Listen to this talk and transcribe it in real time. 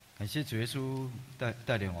感谢主耶稣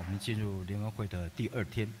带领我们进入联合会的第2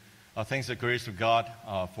天。Thanks the grace of God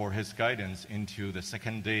for His guidance into the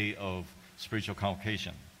second day of spiritual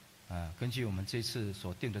convocation. 根据我们这次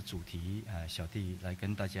所定的主题，小弟来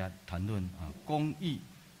跟大家谈论公义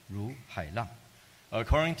如海浪。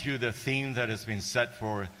According to the theme that has been set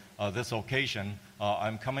for this occasion,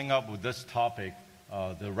 I'm coming up with this topic,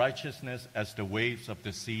 the righteousness as the waves of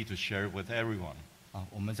the sea, to share with everyone.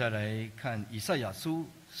 我们再来看以赛亚书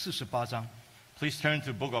48章。Please turn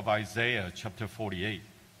to the book of Isaiah, chapter 48.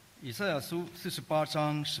 以赛亚书48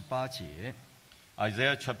章18节。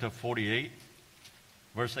Isaiah chapter 48,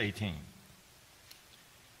 verse 18.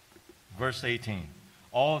 Verse 18.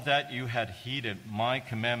 All that you had heeded my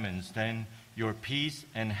commandments, then your peace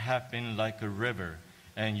and have been like a river,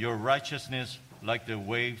 and your righteousness like the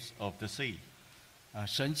waves of the sea.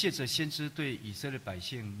 神借着先知对以色列百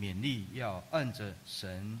姓勉励，要按着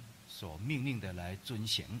神所命令的来遵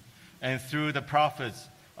行。And through the prophets,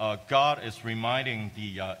 God is reminding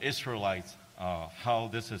the Israelites how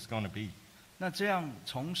this is going to be. 那这样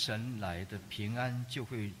从神来的平安就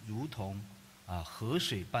会如同河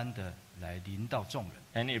水般的来临到众人。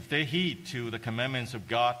And if they heed to the commandments of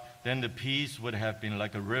God, then the peace would have been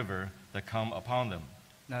like a river that come upon them.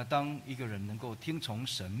 那当一个人能够听从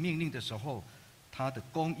神命令的时候，他的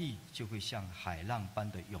公义就会像海浪般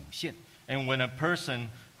的涌现。And when a person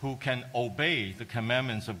who can obey the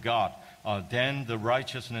commandments of God, then the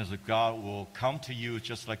righteousness of God will come to you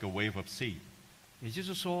just like a wave of sea. 也就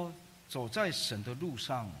是说，走在神的路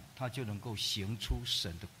上，他就能够行出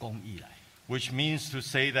神的公义来。Which means to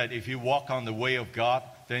say that if you walk on the way of God,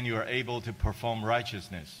 then you are able to perform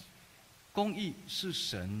righteousness. 公义是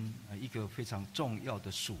神一个非常重要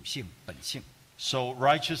的属性本性。So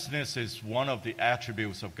righteousness is one of the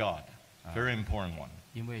attributes of God, very important one.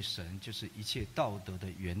 因为神就是一切道德的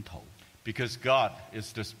源头。Because God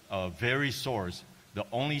is the very source, the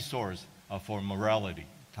only source for morality.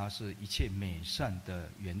 他是一切美善的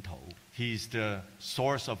源头。He's the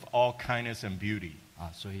source of all kindness and beauty.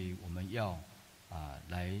 所以我们要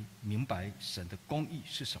来明白神的公义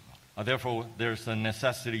是什么。Therefore, there's a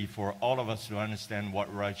necessity for all of us to understand what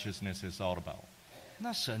righteousness is all about.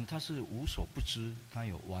 那神他是无所不知，他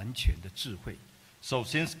有完全的智慧。So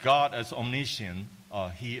since God is omniscient,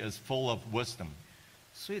 He is full of wisdom.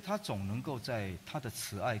 所以他总能够在他的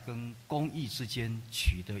慈爱跟公义之间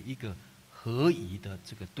取得一个合宜的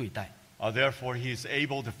这个对待。Therefore, He is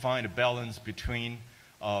able to find a balance between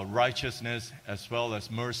righteousness as well as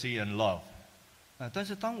mercy and love. 但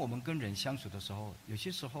是当我们跟人相处的时候，有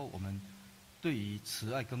些时候我们对于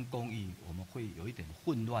慈爱跟公义，我们会有一点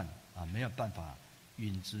混乱没有办法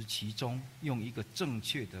允执其中，用一个正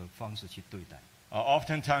确的方式去对待。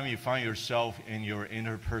Oftentimes, you find yourself in your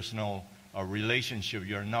interpersonal relationship,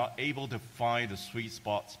 you're not able to find the sweet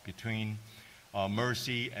spots between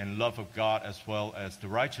mercy and love of God as well as the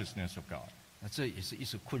righteousness of God. 那这也是一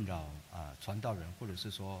直困扰传道人，或者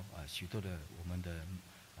是说许多的我们的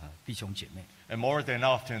弟兄姐妹。And more than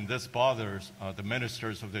often, this bothers the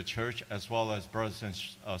ministers of the church as well as brothers and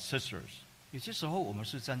sisters. 有些时候我们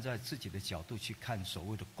是站在自己的角度去看所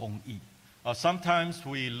谓的公义。Sometimes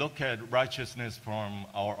we look at righteousness from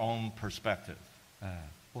our own perspective.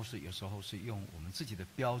 或是有时候是用我们自己的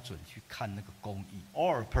标准去看那个公义。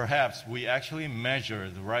Or perhaps we actually measure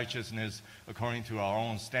the righteousness according to our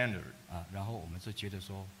own standard. 然后我们就觉得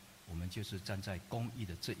说，我们就是站在公义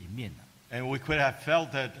的这一面了。And we could have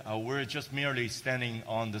felt that we're just merely standing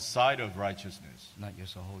on the side of righteousness. 那有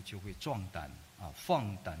时候就会壮胆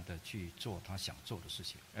放胆的去做他想做的事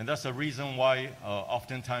情。And that's the reason why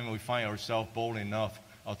oftentimes we find ourselves bold enough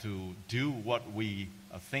to do what we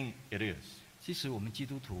think it is. 其实我们基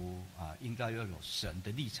督徒应该要有神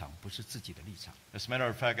的立场，不是自己的立场。As a matter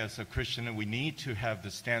of fact, as a Christian, we need to have the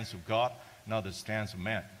stance of God, not the stance of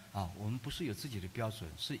man. 我们不是有自己的标准，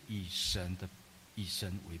是以神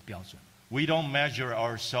为标准。We don't measure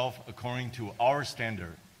ourselves according to our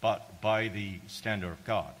standard, but by the standard of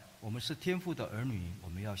God. 我们是天父的儿女，我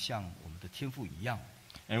们要像我们的天父一样。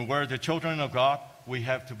And we're the children of God, we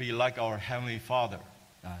have to be like our Heavenly Father.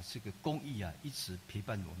 这个公义一直陪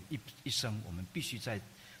伴我们一生，我们必须在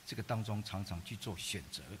这个当中常常去做选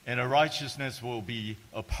择。And the righteousness will be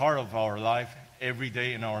a part of our life every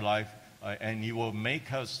day in our life, and He will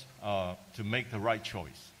make us to make the right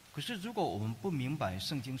choice. 可是如果我们不明白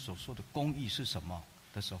圣经所说的公义是什么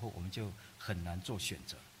的时候，我们就很难做选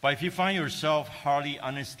择。But if you find yourself hardly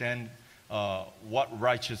understand what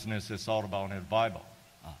righteousness is all about in the Bible,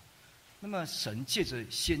 那么神借着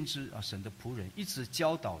先知神的仆人一直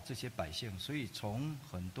教导这些百姓，所以从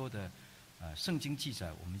很多的圣经记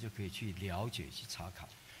载，我们就可以去了解、去查考。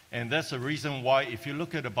And that's the reason why, if you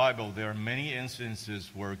look at the Bible, there are many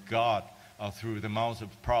instances where God, through the mouths of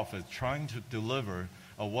prophets, trying to deliver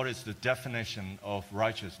what is the definition of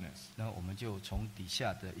righteousness. 那我们就从底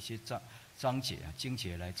下的一些章节经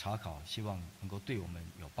节来查考，希望能够对我们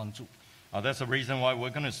有帮助。That's the reason why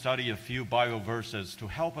we're going to study a few Bible verses to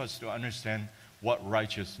help us to understand what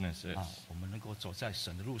righteousness is. 我们能够走在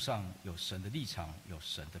神的路上，有神的立场，有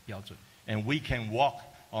神的标准。And we can walk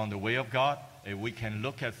on the way of God, and we can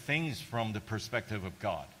look at things from the perspective of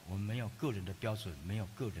God. 我们没有个人的标准，没有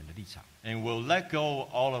个人的立场。And we'll let go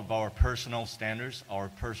all of our personal standards, our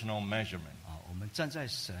personal measurement. 我们站在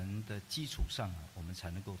神的基础上，我们才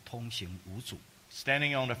能够通行无阻。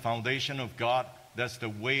Standing on the foundation of God, that's the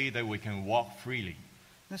way that we can walk freely.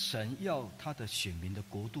 那神要他的选民的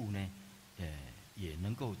国度呢，也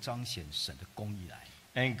能够彰显神的公义来。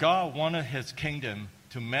And God wanted His kingdom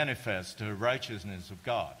to manifest the righteousness of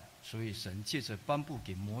God. 所以神借着颁布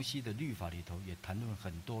给摩西的律法里头，也谈论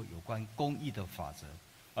很多有关公义的法则。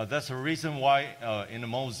That's the reason why in the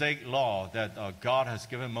Mosaic law that God has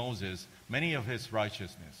given Moses many of His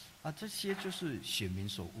righteousness. 这些就是选民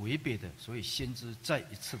所违背的，所以先知再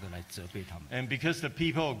一次的来责备他们。And because the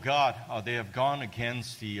people of God, they have gone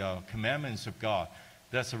against the commandments of God,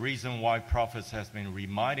 that's the reason why prophets has been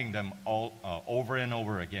reminding them all over and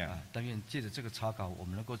over again. 但愿借着这个查考，我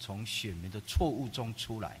们能够从选民的错误中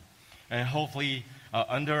出来。And hopefully,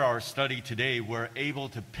 under our study today, we're able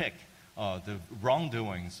to pick the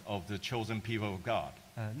wrongdoings of the chosen people of God.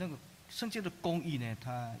 那个圣经的公义呢，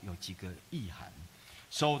它有几个意涵。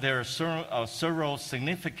So there are several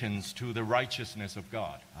significance to the righteousness of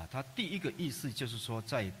God. 它第一个意思就是说，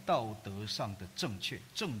在道德上的正确、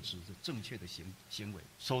正直的正确的行为。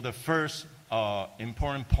So the first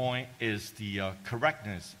important point is the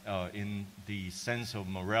correctness in the sense of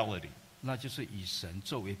morality. 那就是以神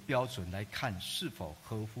作为标准来看是否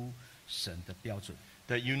合乎神的标准。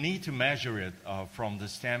That you need to measure it from the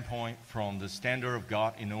standpoint, from the standard of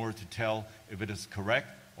God, in order to tell if it is correct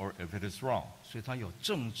or if it is wrong. 所以它有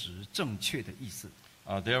正直、正确的意思。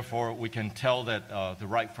Therefore, we can tell that the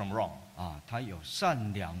right from wrong. 它有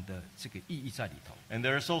善良的这个意义在里头。And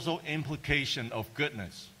there is also implication of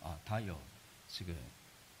goodness. 它有这个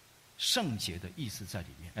圣洁的意思在里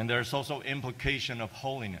面。And there is also implication of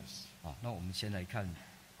holiness. 那我们先来看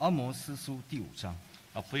阿摩司书第5章。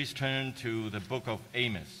Please turn to the book of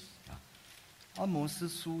Amos. 阿摩司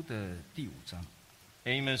书的第5章。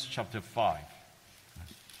Amos chapter 5.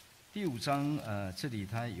 第5章这里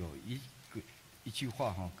它有一句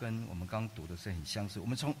话跟我们刚读的是很相似。我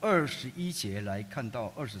们从21节来看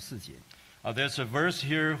到24节。There's a verse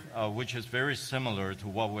here which is very similar to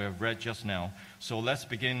what we have read just now. So let's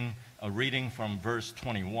begin reading from verse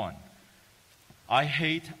 21.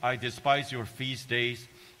 I despise your feast days,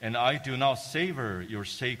 and I do not savor your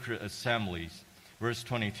sacred assemblies. Verse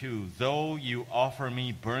 22, though you offer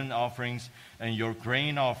me burnt offerings and your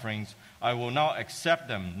grain offerings, I will not accept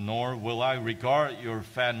them, nor will I regard your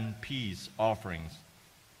fattened peace offerings.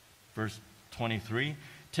 Verse 23,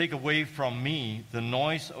 take away from me the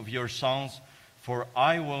noise of your songs, for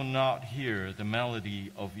I will not hear the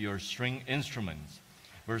melody of your string instruments.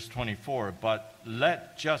 Verse 24, but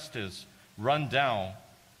let justice run down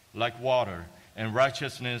like water, and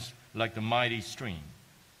righteousness like the mighty stream.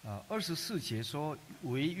 24节说，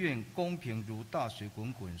惟愿公平如大水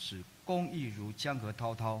滚滚，使公义如江河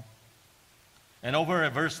滔滔。And over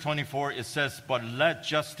at verse 24 it says, but let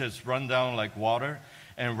justice run down like water,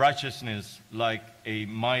 and righteousness like a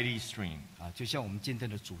mighty stream. 就像我们今天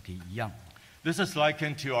的主题一样。This is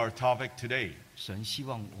likened to our topic today. 神希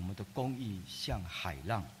望我们的公义像海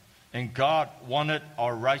浪。And God wanted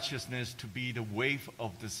our righteousness to be the wave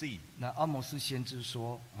of the sea. 那阿摩司先知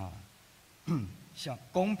说像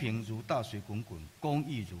公平如大水滚滚，公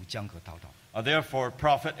义如江河滔滔。Therefore,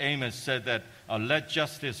 Prophet Amos said that let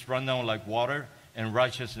justice run down like water, and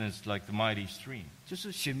righteousness like the mighty stream. 就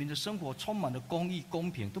是选民的生活充满了公义、公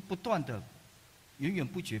平，都不断的、源源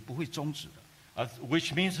不绝，不会终止的。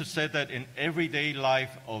Which means to say that in everyday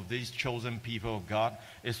life of these chosen people of God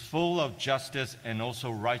is full of justice and also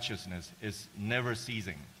righteousness, is never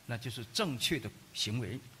ceasing. 那就是正确的行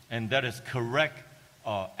为。And that is correct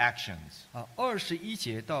actions. 21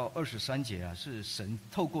节到23节是神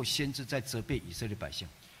透过先知在责备以色列百姓。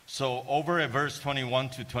So over at verse 21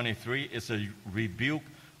 to 23 is a rebuke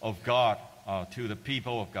of God to the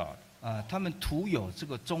people of God. 他们徒有这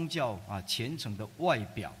个宗教虔诚的外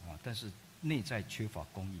表但是内在缺乏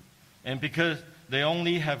公义。And because they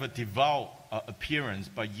only have a devout appearance,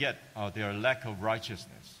 but yet they are lack of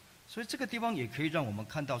righteousness. 所以这个地方也可以让我们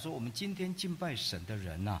看到，说我们今天敬拜神的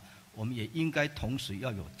人我们也应该同时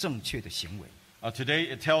要有正确的行为。Today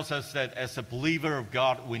it tells us that as a believer of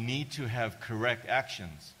God, we need to have correct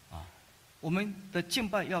actions. 我们的敬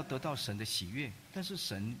拜要得到神的喜悦，但是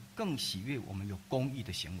神更喜悦我们有公义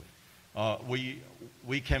的行为。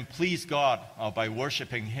We can please God by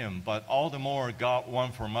worshiping Him, but all the more God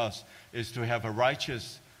wants from us is to have a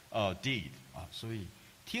righteous deed. 所以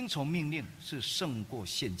听从命令是胜过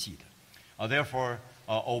献祭的。Therefore,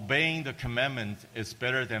 obeying the commandment is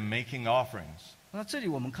better than making offerings. 那这里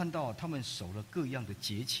我们看到他们守了各样的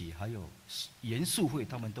节期，还有严肃会，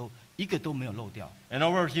他们都一个都没有漏掉。And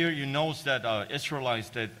over here, you notice that Israelites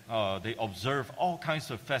that they observe all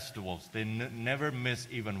kinds of festivals. They never miss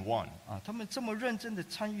even one. 他们这么认真的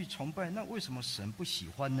参与崇拜，那为什么神不喜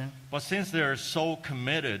欢呢？ But since they are so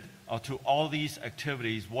committed to all these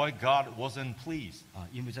activities, why God wasn't pleased?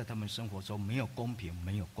 因为在他们生活中没有公平，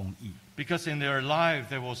没有公义。Because in their life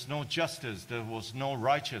there was no justice, there was no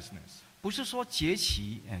righteousness. 不是说节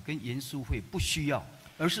期跟严肃会不需要，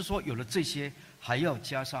而是说有了这些，还要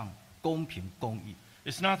加上公平公义。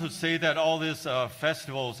It's not to say that all these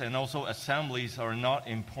festivals and also assemblies are not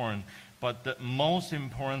important, but the most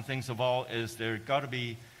important things of all is there got to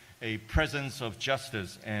be a presence of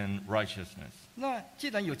justice and righteousness. 那既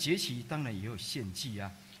然有节期，当然也有献祭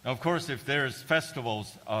啊。Of course, if there's festivals,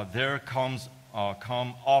 there come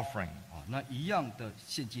offering. 那一样的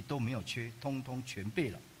献祭都没有缺，通通全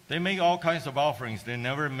备了。They make all kinds of offerings. They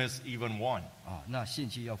never miss even one. 那献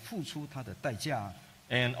祭要付出它的代价。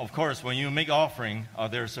And of course, when you make offering,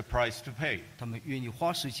 there's a price to pay. 他们愿意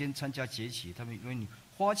花时间参加节期，他们愿意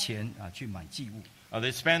花钱去买祭物。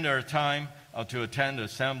They spend their time to attend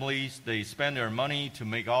assemblies. They spend their money to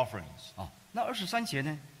make offerings. 那23节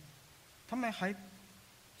呢？他们还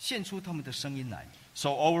献出他们的声音来。So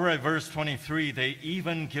over at verse 23, they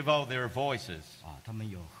even give out their voices. 他们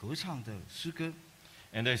有合唱的诗歌。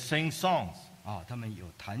And they sing songs. 他们有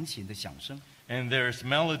弹琴的响声。And there's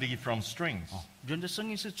melody from strings. 人的声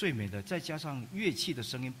音是最美的，再加上乐器的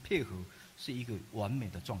声音配合，是一个完美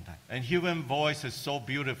的状态。And human voice is so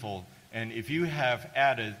beautiful. And if you have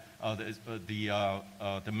added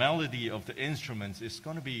the melody of the instruments, it's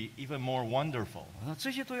going to be even more wonderful. 那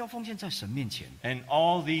这些都要奉献在神面前。And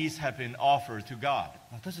all these have been offered to God.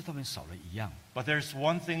 但是他们少了一样。But there's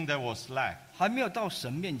one thing that was lacked. 还没有到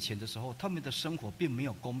神面前的时候，他们的生活并没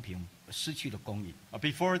有公平，失去了公义。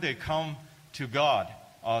Before they come to God,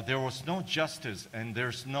 there was no justice and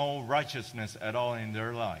there's no righteousness at all in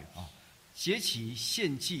their lives. 节期、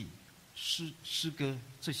献祭、诗歌，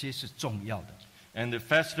这些是重要的。And the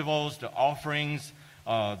festivals, the offerings,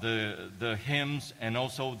 the hymns, and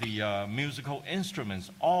also the musical instruments,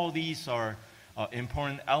 all these are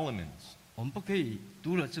important elements. 我们不可以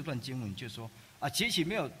读了这段经文就说节期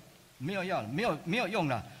没有要了，没有用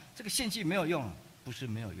了，这个献祭没有用了，不是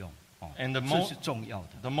没有用。And 这是重要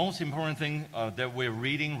的。The most important thing that we're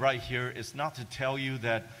reading right here is not to tell you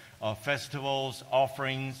that festivals,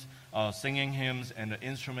 offerings, singing hymns, and the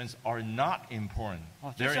instruments are not important.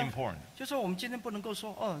 They're important. 就说我们今天不能够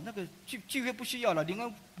说那个聚会不需要了，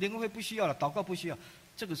联合会不需要了，祷告不需要，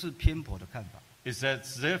这个是偏颇的看法。It's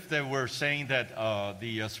as if they were saying that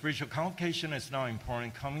the spiritual convocation is not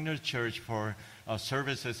important. Coming to church for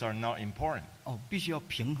services are not important. 必须要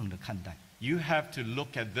平衡的看待。You have to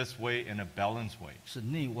look at this way in a balanced way. 是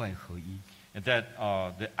内外合一。And that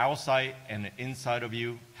the outside and the inside of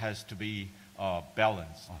you has to be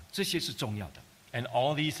balanced. 这些是重要的。And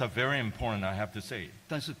all these are very important, I have to say.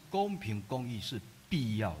 但是公平公义是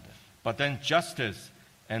必要的。But then justice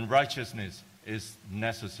and righteousness is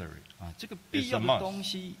necessary. 这个必要的东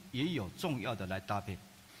西也有重要的来搭配。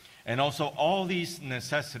And also all these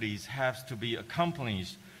necessities have to be accompanied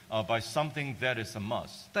by something that is a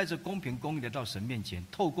must. 带着公平公义的到神面前，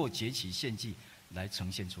透过节期献祭来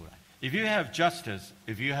呈现出来。If you have justice,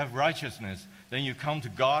 if you have righteousness, then you come to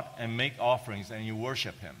God and make offerings and you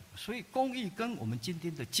worship Him. 所以公义跟我们今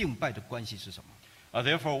天的敬拜的关系是什么？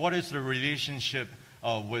 Therefore, what is the relationship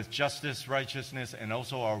with justice, righteousness, and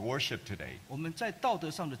also our worship today? 我们在道德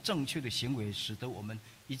上的正确的行为，使得我们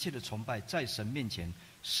一切的崇拜在神面前，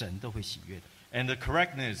神都会喜悦的。And the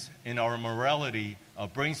correctness in our morality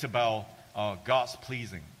brings about God's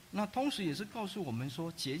pleasing. 那同时也是告诉我们说，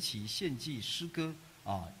节期、献祭、诗歌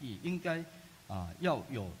也应该要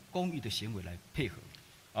有公义的行为来配合。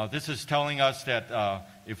This is telling us that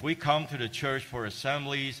if we come to the church for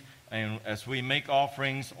assemblies and as we make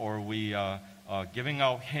offerings or we giving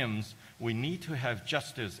out hymns, we need to have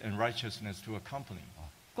justice and righteousness to accompany.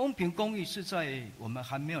 公平公义是在我们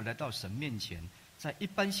还没有来到神面前，在一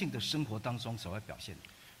般性的生活当中所要表现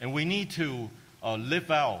的。 And we need to live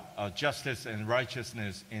out justice and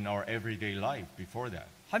righteousness in our everyday life before that.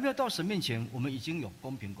 还没有到神面前，我们已经有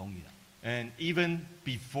公平公义了。And even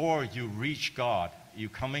before you reach God, you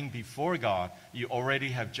coming before God, you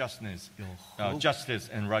already have justice, 有合 justice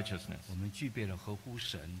and righteousness. 我们具备了合乎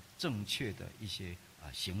神正确的一些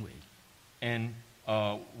行为。 And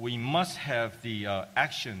we must have the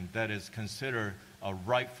action that is considered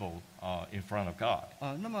rightful in front of God.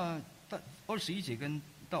 那么到21节跟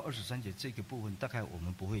到23节这个部分，大概我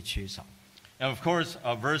们不会缺少。 And of course,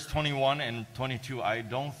 verse 21 and 22, I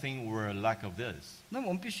don't think we're lack of this. 那么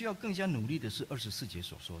我们必须要更加努力的是24节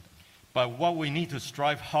所说的 But what we need to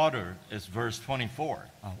strive harder is verse 24.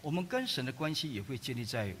 我们跟神的关系也会建立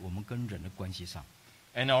在我们跟人的关系上。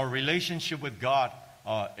 And our relationship with God,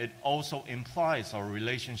 it also implies our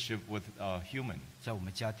relationship with human. 在我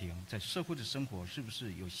们家庭，在社会的生活，是不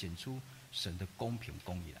是有显出神的公平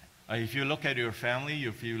公义来？ If you look at your family,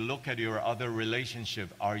 if you look at your other relationship,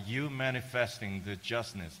 are you manifesting the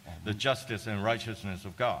justice and righteousness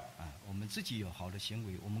of God? 我们自己有好的行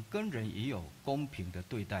为，我们跟人也有公平的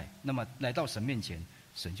对待，那么来到神面前，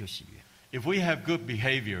神就喜悦。 If we have good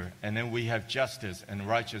behavior and then we have justice and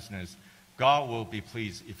righteousness, God will be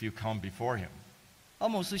pleased if you come before Him. 阿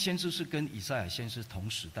摩斯先知是跟以赛亚先知同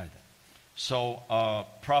时代的， So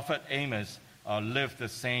Prophet Amos lived the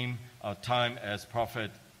same time as Prophet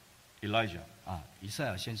Elijah. 以赛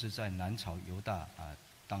亚先知在南朝犹大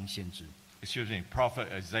当先知， Excuse me, Prophet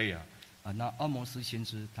Isaiah. 那阿摩斯先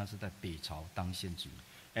知他是在北朝当先知，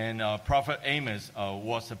 And Prophet Amos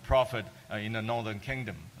was a prophet in the northern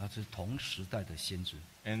kingdom. 是同时代的先知。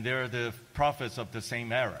 And they're the prophets of the same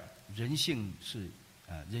era. 人性是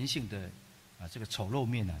人性的这个丑陋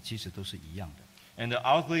面其实都是一样的， And the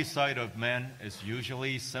ugly side of man is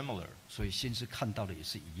usually similar. 所以先知看到的也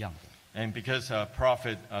是一样的， And because a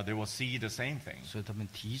prophet, they will see the same thing. 所以他们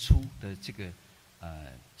提出的这个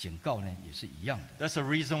警告呢也是一样的。 That's the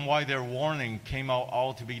reason why their warning came out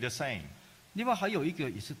all to be the same. 另外还有一个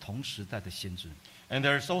也是同时代的先知， And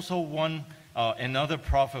there's also another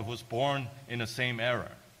prophet who's born in the same era.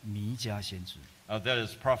 弥迦先知， That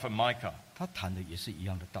is Prophet Micah. 他谈的也是一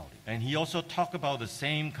样的道理。 And he also talked about the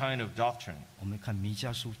same kind of doctrine. 我们看弥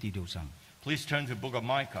迦书第6章， Please turn to book of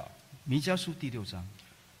Micah. 弥迦书第6章，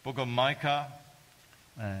 Book of Micah,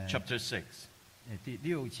 呃 chapter 6. 第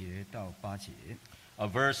6节到8节，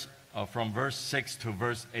 From verse 6 to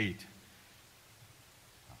verse 8.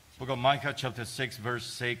 Book of Micah, chapter 6, verse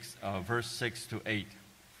 6 to 8.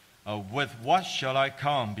 With what shall I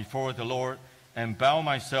come before the Lord and bow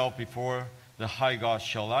myself before the high God?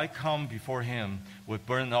 Shall I come before him with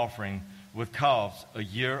burnt offering, with calves a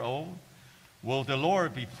year old? Will the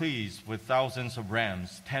Lord be pleased with thousands of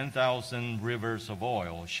rams, 10,000 rivers of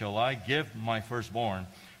oil? Shall I give my firstborn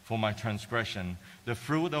for my transgression, the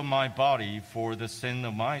fruit of my body for the sin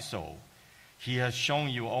of my soul? He has shown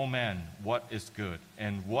you, O man, what is good,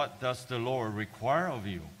 and what does the Lord require of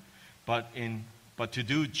you? But to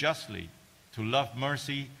do justly, to love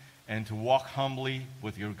mercy, and to walk humbly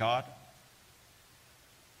with your God.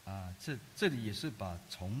 这里也是把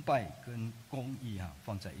崇拜跟公义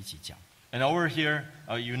放在一起讲。 And over here,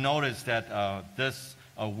 you notice that this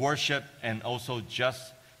worship and also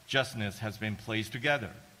justness has been placed together.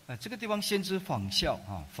 这个地方先知仿效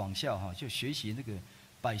就学习那个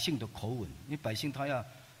百姓的口吻，因为百姓他要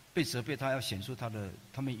被责备，他要显出他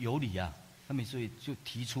们有理他们所以就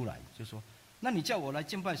提出来，就说：那你叫我来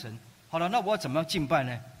敬拜神，好了，那我要怎么样敬拜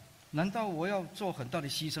呢？难道我要做很大的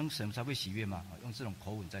牺牲，神才会喜悦吗？用这种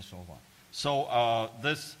口吻在说话。So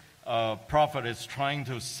this prophet is trying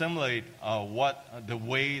to simulate the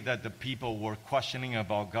way that the people were questioning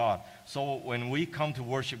about God. So when we come to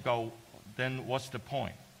worship God, then what's the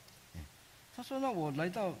point? 他说：那我来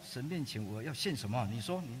到神面前，我要献什么？你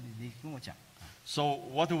说，你跟我讲。So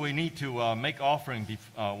what do we need to make offering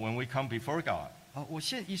when we come before God? 我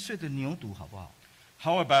献1岁的牛犊好不好？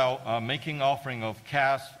 How about making offering of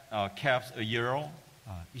calves a year old?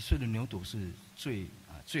 1岁的牛犊是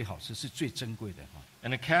最好吃，是最珍贵的And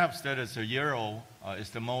the calves that is a year old is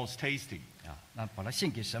the most tasty. 那把它献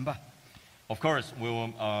给神吧。 Of course, we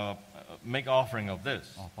will make offering of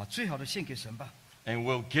this. 把最好的献给神吧。 And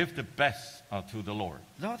we'll give the best to the Lord.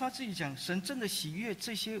 然后他自己讲，神真的喜悦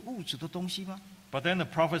这些物质的东西吗？ But then the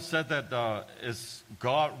prophet said that is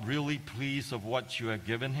God really pleased of what you have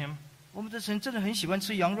given him? 我们的神真的很喜欢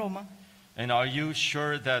吃羊肉吗？ And are you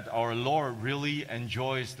sure that our Lord really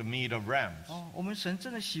enjoys the meat of rams? 我们神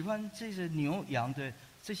真的喜欢这些牛羊的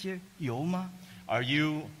这些油吗？ Are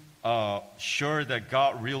you sure that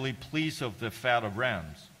God really pleased of the fat of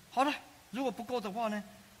rams? 好了，如果不够的话呢，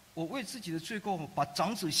我为自己的罪过把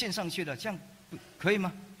长子献上去了，这样可以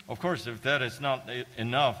吗？ Of course, if that is not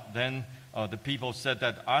enough, then the people said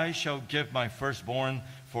that I shall give my firstborn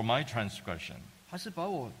for my transgression. 还是把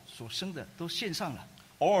我所生的都献上了。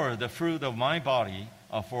 or the fruit of my body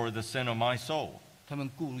for the sin of my soul. 他们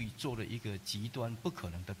故意做了一个极端不可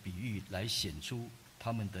能的比喻，来显出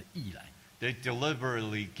他们的义来。 They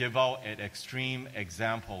deliberately give out an extreme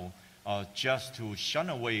example just to shun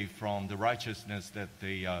away from the righteousness that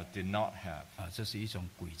they did not have. 这是一种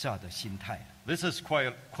诡诈的心态。 This is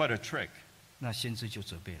quite a trick. 那先知就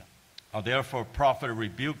责备了， Therefore, prophet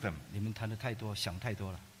rebuked them. 你们谈的太多，想太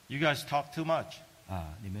多了。 You guys talk too much.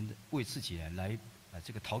 你们为自己来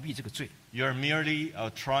这个逃避这个罪。 You're merely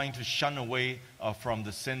trying to shun away from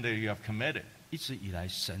the sin that you have committed. 一直以来，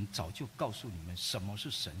神早就告诉你们什么是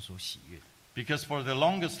神所喜悦的。 Because for the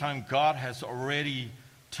longest time, God has already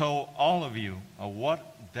told all of you what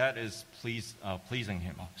that is pleasing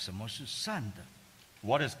Him. 什么是善的？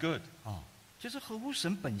 What is good? 就是合乎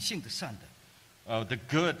神本性的善的。 The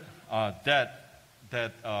good that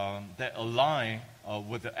align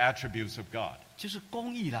with the attributes of God. 就是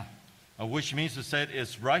公义啦。 Which means to say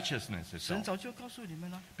it's righteousness 神 itself. 早就告诉你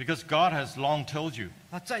们了。 Because God has long told you.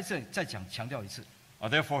 那再强调一次。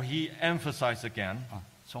 Therefore, He emphasized again.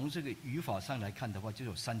 从这个语法上来看的话，就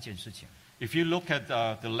有3件事情。 If you look at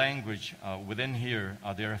the language within here,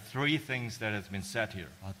 there are 3 things that has been said here.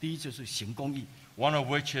 第一就是行公义。 One of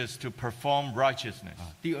which is to perform righteousness.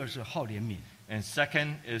 第二是好怜悯。 And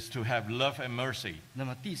second is to have love and mercy. 那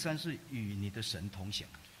么第三是与你的神同行。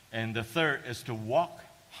 And the third is to walk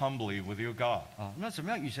humbly with your God. 那怎么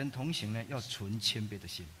样与神同行呢？要存谦卑的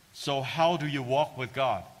心。 So how do you walk with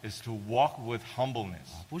God? Is to walk with humbleness.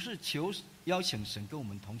 不是邀请神跟我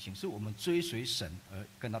们同行，是我们追随神而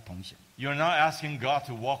跟他同行。 You're not asking God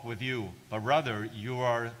to walk with you, but rather you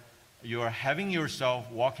are having yourself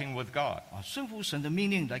walking with God. 顺服神的命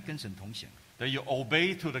令来跟神同行。 That you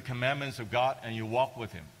obey to the commandments of God and you walk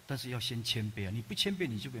with Him. 但是要先谦卑你不谦卑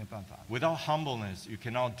你就没有办法。 Without humbleness, you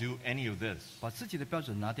cannot do any of this. 把自己的标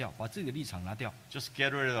准拿掉，把自己的立场拿掉， Just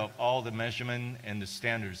get rid of all the measurement and the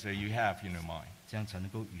standards that you have in your mind. 这样才能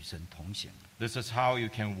够与神同行。 This is how you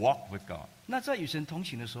can walk with God. 那在与神同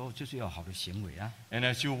行的时候，就是要有好的行为啊， And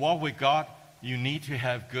as you walk with God, you need to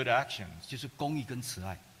have good actions, 就是公义跟慈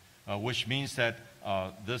爱 which means that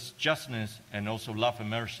this justness and also love and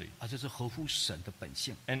mercy. 这是合乎神的本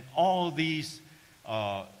性。 And all these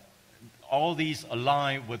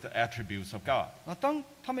align with the attributes of God. 那当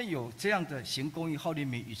他们有这样的行公义、好怜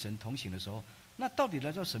悯、与神同行的时候，那到底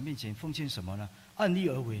来到神面前奉献什么呢？按例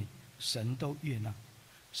而为，神都悦纳。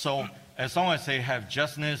 So as long as they have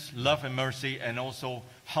justness, love and mercy, and also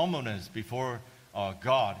humbleness before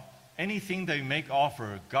God, anything they make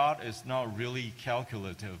offer, God is not really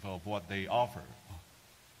calculative of what they offer.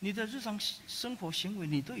 你的日常生活行为，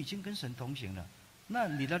你都已经跟神同行了，那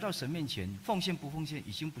你来到神面前，奉献不奉献，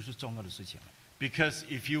已经不是重要的事情了。 Because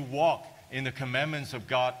if you walk in the commandments of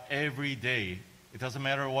God every day, it doesn't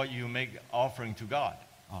matter what you make offering to God.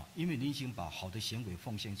 因为你已经把好的行为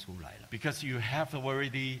奉献出来了。 Because you have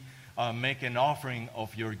already make an offering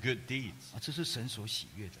of your good deeds. 这是神所喜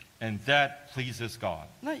悦的。 And that pleases God.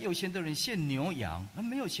 那有钱的人献牛羊，那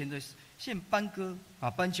没有钱的献斑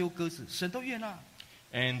鸠鸽子，神都悦纳。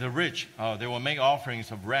 And the rich, they will make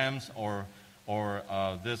offerings of rams or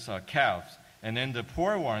this calves. And then the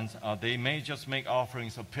poor ones, they may just make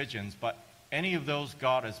offerings of pigeons. But any of those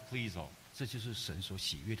God is pleased of. 这就是神所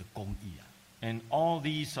喜悦的公义啊！ And all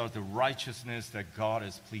these are the righteousness that God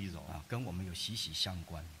is pleased of. 跟我们有息息相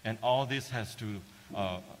关。 And all this has to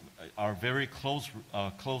are very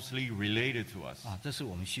closely related to us. 这是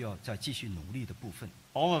我们需要再继续努力的部分。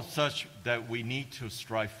 All of such that we need to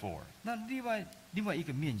strive for. 那另外一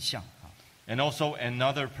个面向 And also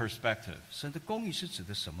another perspective. 神的公义是指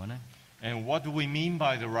的什么呢？ And what do we mean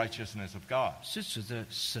by the righteousness of God? 是指着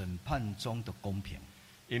审判中的公平。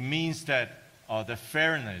 It means that the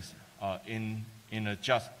fairness in the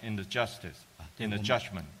justice, in the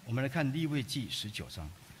judgment. 我们来看利未记19章。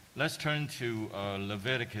 Let's turn to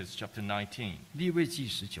Leviticus chapter 19. 利未记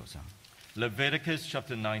19章。 Leviticus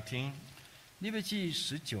chapter 19. 利未记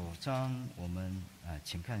19章，我们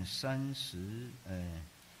请看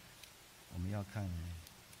我们要看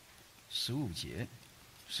15节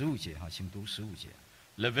，15节哈，请读15节。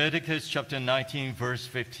 Leviticus chapter 19, verse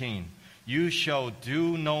 15. You shall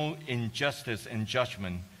do no injustice in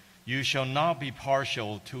judgment. You shall not be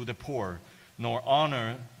partial to the poor, nor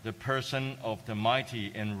honor the person of the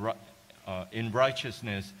mighty. In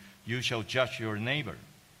righteousness, you shall judge your neighbor.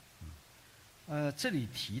 这里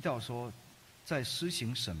提到说，在施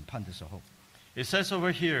行审判的时候， It says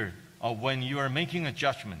over here, when you are making a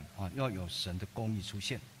judgment, 要有神的公义出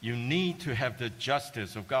现。 you need to have the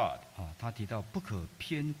justice of God. 他提到不可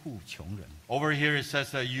偏护穷人。 Over here it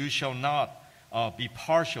says that you shall not be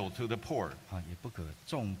partial to the poor, 也不可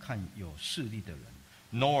重看有势力的人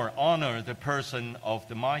nor honor the person of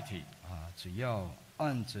the mighty. 只要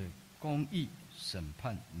按着公义审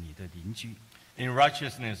判你的邻居。 In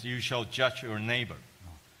righteousness you shall judge your neighbor.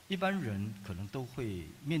 一般人可能都会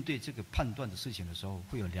面对这个判断的事情的时候，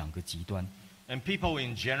会有两个极端。 And people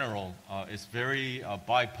in general is very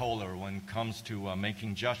bipolar when it comes to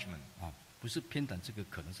making judgment. 不是偏袒这个，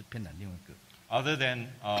可能是偏袒另外一个。 Other than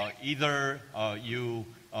either you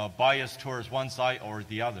bias towards one side or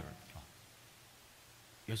the other.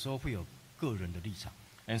 有时候会有个人的立场，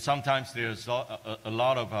 And sometimes there's a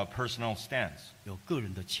lot of personal stance. 有个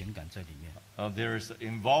人的情感在里面， There's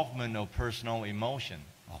involvement of personal emotion.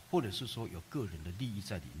 或者是说有个人的利益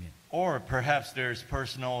在里面， Or perhaps there's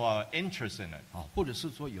personal interest in it. 或者是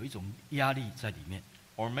说有一种压力在里面，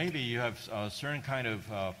 Or maybe you have a certain kind of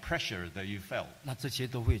pressure that you felt. 那这些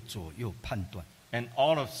都会左右判断。 And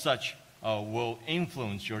all of such will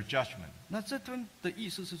influence your judgment. 那这段的意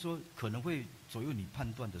思是说，可能会左右你判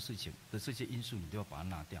断的事情的这些因素，你都要把它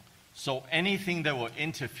拿掉。 So anything that will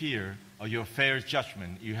interfere your fair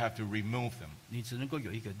judgment, you have to remove them. 你只能够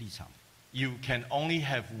有一个立场， You can only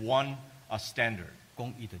have one standard.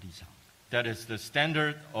 公义的立场。 That is the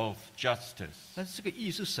standard of justice. 但是这个义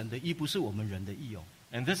是神的义，不是我们人的义哦。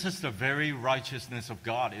 And this is the very righteousness of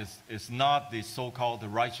God. Is not the so-called the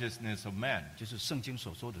righteousness of man. 就是圣经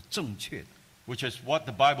所说的正确的， Which is what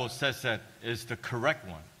the Bible says that is the correct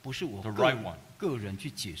one. 不是我 The 个 right one. 个人去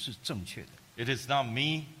解释正确的。 It is not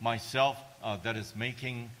me, myself, that is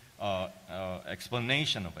making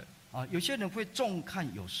explanation of it. 有些人会重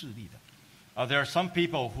看有势力的， There are some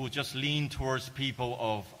people who just lean towards people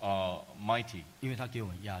of mighty 因为他给我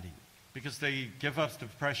们压力 because they give us the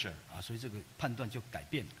pressure. 所以这个判断就改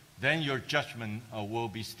变了。 Then your judgment will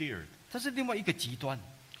be steered. 但是另外一个极端，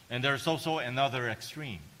 And there's also another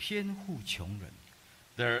extreme. 偏护穷人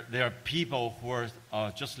There are people who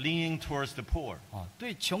are just leaning towards the poor.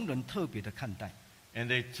 对穷人特别的看待。 And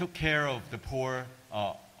they took care of the poor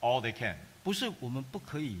all they can. 不是我们不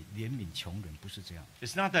可以怜悯穷人，不是这样。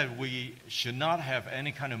 It's not that we should not have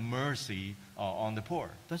any kind of mercy on the poor.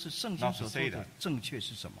 但是圣经 Not to 所 say 说的 that. 正确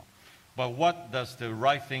是什么？ But what does the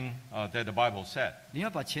right thing that the Bible said? 你要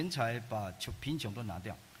把钱财、把贫穷都拿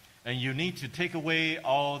掉， And you need to take away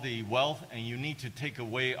all the wealth, and you need to take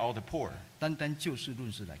away all the poor. 单单就事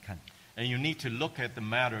论事来看 And you need to look at the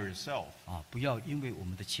matter itself. 不要因为我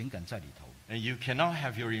们的情感在里头， And you cannot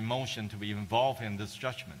have your emotion to be involved in this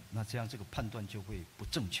judgment. 那这样这个判断就会不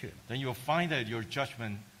正确了。 Then you'll find that your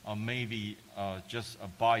judgment may be just a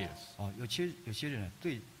bias. 有些人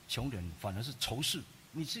对穷人反而是仇视，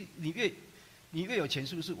你越有钱，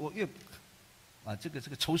是不是我越这个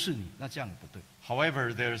仇视你？那这样也不对。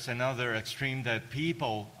 However, there's another extreme that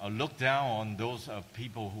people look down on those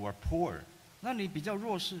people who are poor. 那你比较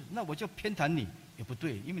弱势，那我就偏袒你也不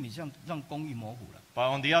对，因为你这样让公义模糊了。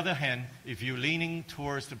 But on the other hand, if you're leaning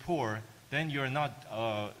towards the poor, then you're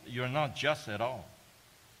not just at all.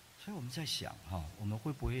 所以我们在想我们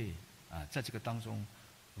会不会在这个当中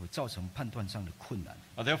会造成判断上的困难？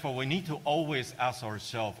 Therefore, we need to always ask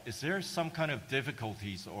ourselves, is there some kind of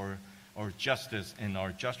difficulties or justice in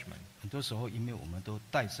our judgment? 很多时候，因为我们都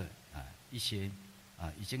带着一些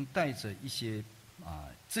已经带着一些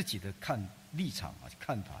自己的立场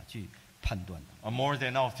看法去判断的。 More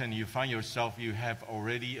than often, you find yourself you have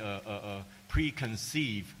already a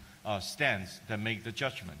preconceived stance that make the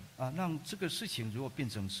judgment. 让这个事情如果变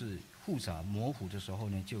成是复杂模糊的时候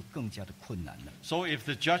呢，就更加的困难了。 So if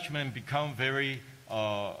the judgment become very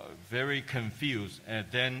confused,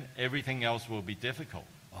 then everything else will be difficult.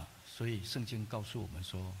 所以圣经告诉我们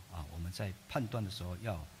说我们在判断的时候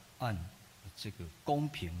要按这个公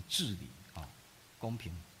平治理公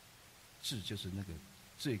平治就是那个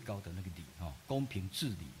最高的那个理公平治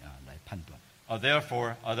理来判断。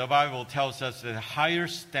 Therefore, the Bible tells us that the higher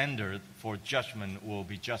standard for judgment will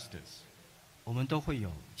be justice. 我们都会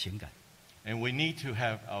有情感， And we need to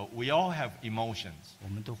have, we all have emotions. 我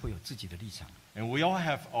们都会有自己的立场。 And we all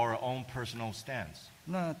have our own personal stance.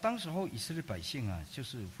 那当时候以色列百姓就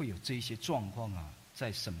是会有这一些状况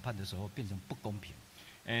在审判的时候变成不公平。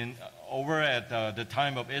 And over at the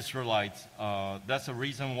time of Israelites, that's the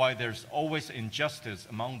reason why there's always injustice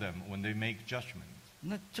among them when they make judgment.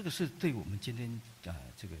 那这个是对我们今天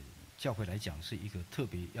这个教会来讲是一个特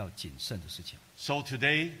别要谨慎的事情。 So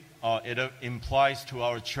today, it implies to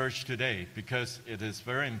our church today because it is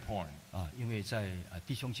very important. 因为在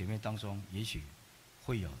弟兄姐妹当中，也许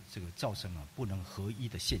会有这个造成不能合一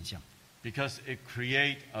的现象。 Because it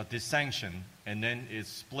creates a dissension and then it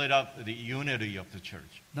split up the unity of the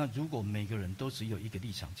church. 那如果每个人都只有一个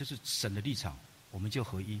立场，就是神的立场，我们就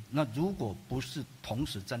合一。那如果不是同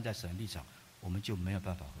时站在神的立场，我们就没有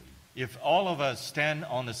办法合一。 If all of us stand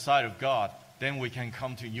on the side of God, then we can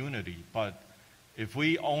come to unity. But if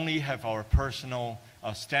we only have our personal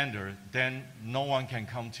standard, then no one can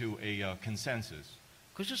come to a consensus.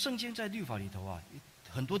 可是圣经在律法里头啊，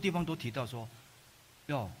很多地方都提到说，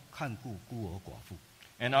要看顾孤儿寡妇。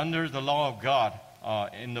 And under the law of God,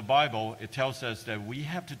 in the Bible, it tells us that we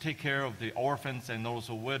have to take care of the orphans and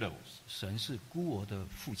also widows. 神是孤儿的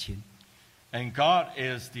父亲， And God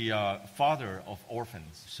is the father of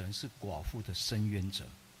orphans. 神是寡妇的伸冤者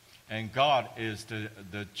And God is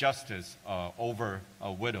the justice over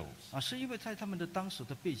widows. 啊，是因为在他们的当时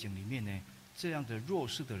的背景里面呢，这样的弱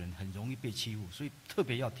势的人很容易被欺负，所以特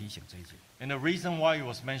别要提醒这一节。 And the reason why it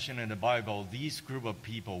was mentioned in the Bible, these group of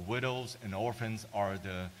people, widows and orphans, are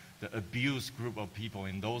the abused group of people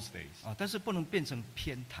in those days. 啊，但是不能变成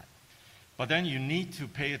偏袒。 But then you need to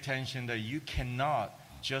pay attention that you cannot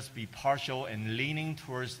just be partial and leaning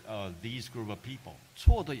towards these group of people.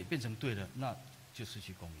 错的也变成对的，那就失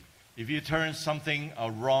去公义。 If you turn something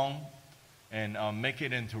wrong and make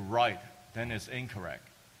it into right, then it's incorrect.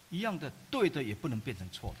 一样的，对的也不能变成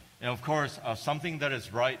错的， And of course, something that is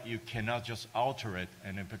right, you cannot just alter it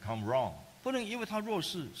and it become wrong. 不能因为他弱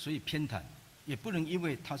势所以偏袒，也不能因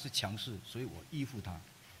为他是强势所以我依附他。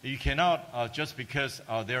 You cannot just because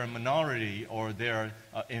they're a minority or they're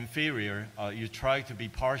inferior, you try to be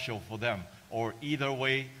partial for them. Or either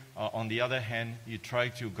way, on the other hand, you try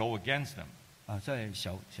to go against them. 啊，在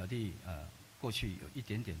小弟过去有一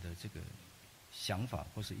点点的这个想法，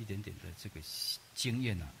或是一点点的这个经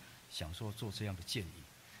验啊，想说做这样的建议。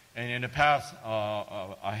 And in the past,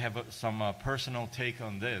 I have some personal take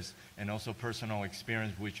on this and also personal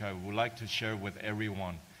experience which I would like to share with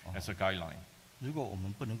everyone as a guideline. 如果我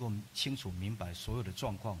们不能够清楚明白所有的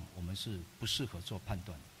状况，我们是不适合做判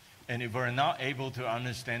断。 And if we're not able to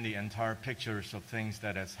understand the entire pictures of things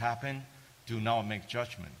that has happened, do not make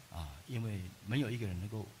judgment. 啊，因为没有一个人能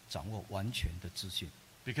够掌握完全的资讯，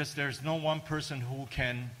 Because there's no one person who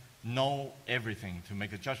can know everything to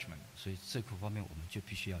make a judgment. 所以这个方面我们就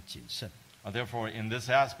必须要谨慎 Therefore, in this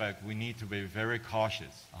aspect, we need to be very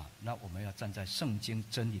cautious. 啊。那我们要站在圣经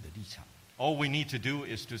真理的立场。 All we need to do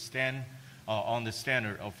is to stand on the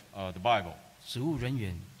standard of the Bible. 职务人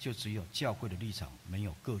员就只有教会的立场，没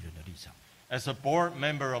有个人的立场。 As a board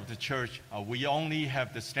member of the church, we only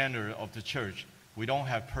have the standard of the church. We don't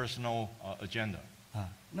have personal agenda. 啊，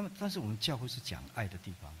那么但是我们教会是讲爱的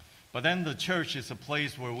地方， But then the church is a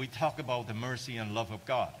place where we talk about the mercy and love of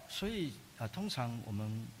God. 所以啊，通常我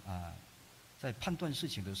们在判断事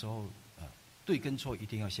情的时候，对跟错一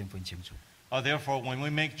定要先分清楚。 Therefore, when we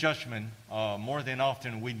make judgment, more than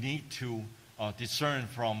often we need to discern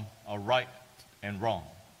from right and wrong.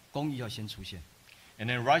 公义要先出现， And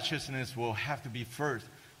then righteousness will have to be first,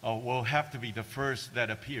 will have to be the first that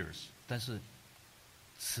appears. 但是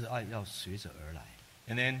慈爱要随着而来。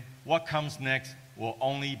 And then what comes next will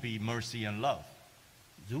only be mercy and love.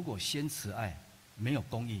 如果先慈爱，没有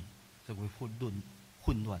公义，这会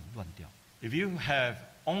混乱乱掉。 If you have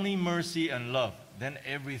only mercy and love, then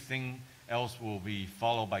everything else will be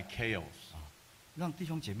followed by chaos. 让弟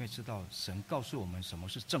兄姐妹知道，神告诉我们什么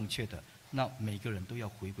是正确的，那每个人都要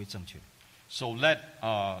回归正确。 So let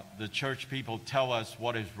the church people tell us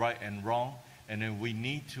what is right and wrong, and then we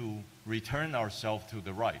need to return ourselves to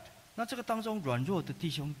the right. 那这个当中软弱的弟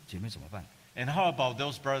兄姐妹怎么办？ And how about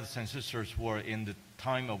those brothers and sisters who are in the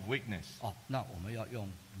time of weakness? 哦，那我们要用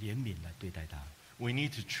怜悯来对待他。 We need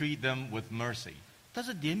to treat them with mercy. 但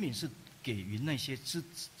是怜悯是给予那些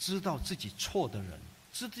知道自己错的人，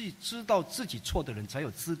知道自己错的人才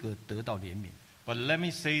有资格得到怜悯。 But let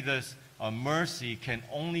me say this, mercy can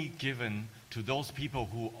only given to those people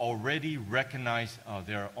who already recognize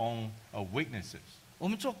their own weaknesses. 我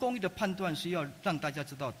们做公义的判断是要让大家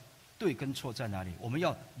知道对跟错在哪里，我们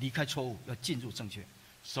要离开错误，要进入正确。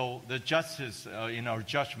 So the justice in our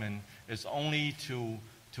judgment is only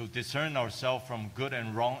to discern ourselves from good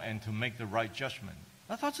and wrong and to make the right judgment.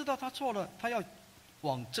 那他知道他错了，他要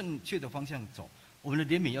往正确的方向走，我们的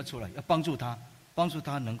怜悯要出来，要帮助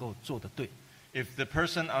他能够做得对。 If the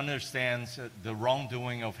person understands the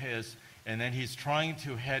wrongdoing of his, and then he's trying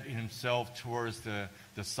to head himself towards the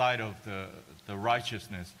side of the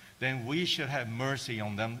righteousness, then we should have mercy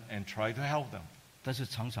on them and try to help them. 但是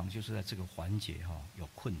常常就是在这个环节有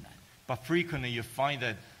困难。 But frequently you find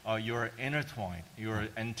that you're intertwined, you're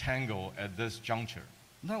entangled at this juncture.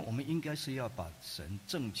 那我们应该是要把神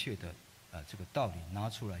正确的这个道理拿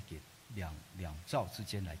出来给两造之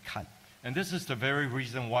间来看。 And this is the very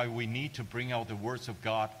reason why we need to bring out the words of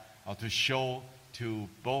God to show to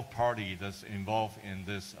both parties that's involved in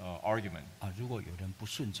this argument. 如果有人不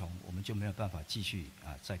顺从，我们就没有办法继续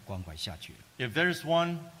再关怀下去了。If there's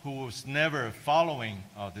one who was never following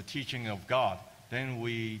the teaching of God, then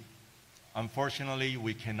unfortunately,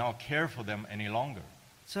 we cannot care for them any longer.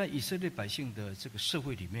 在以色列百姓的这个社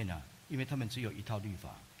会里面因为他们只有一套律法，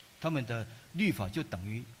他们的律法就等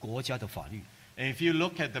于国家的法律。And if you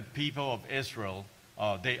look at the people of Israel,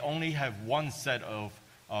 they only have one set of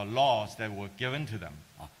laws that were given to them.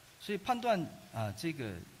 所以判断这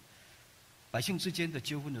个百姓之间的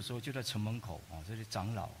纠纷的时候，就在城门口这些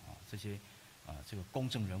长老这些这个公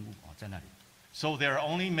正人物在那里。So they're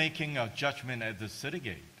only making a judgment at the city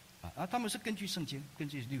gate. 他们是根据圣经，根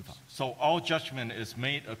据律法。So all judgment is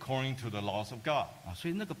made according to the laws of God. 所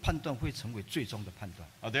以那个判断会成为最终的判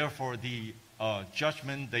断。Therefore, the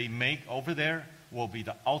judgment they make over there will be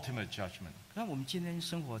the ultimate judgment. 那我们今天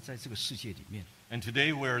生活在这个世界里面。And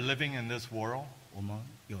today we're living in this world. 我们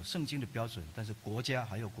有圣经的标准，但是国家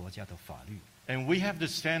还有国家的法律。And we have the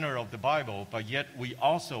standard of the Bible, but yet we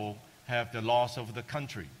also have the laws of the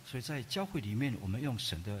country. 所以在教会里面，我们用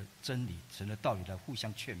神的真理、神的道理来互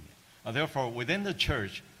相劝勉。Therefore, within the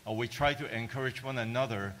church, we try to encourage one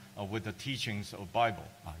another with the teachings of Bible.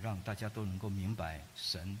 让大家都能够明白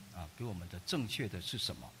神给我们的正确的是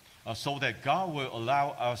什么。So that God will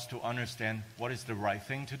allow us to understand what is the right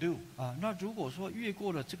thing to do. 那如果说越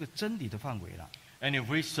过了这个真理的范围了 And if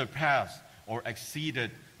we surpass or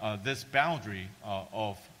exceeded this boundary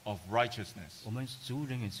of righteousness, 我们职务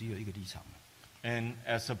人员只有一个立场 and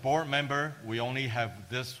as a board member, we only have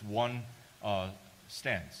this one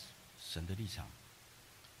stance, 神的立场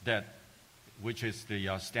which is the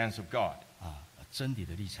stance of God, 真理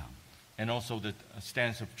的立场 and also the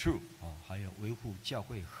stance of truth, 还有维护教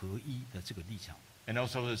会合一的这个立场。 and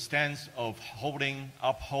also the stance of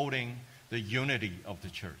upholding the unity of the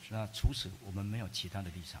church. 那除此，我们没有其他的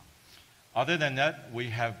立场。 Other than that, we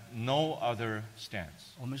have no other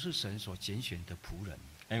stance. 我们是神所拣选的仆人，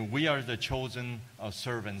 And we are the chosen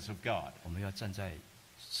servants of God. 我们要站在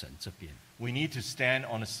神这边 We need to stand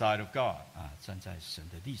on the side of God. 站在神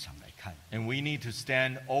的立场来看， And we need to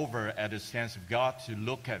stand over at the stance of God to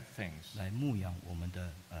look at things. 来牧养我们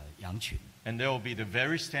的羊群。 And there will be the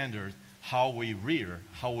very standard how we rear,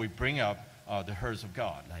 how we bring up the herds of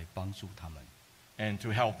God 来帮助他们 and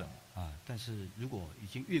to help them. 但是如果已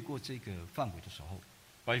经越过这个范围的时候，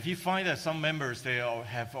 But if you find that some members,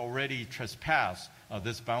 have already trespassed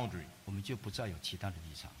this boundary, 我们就不再有其他的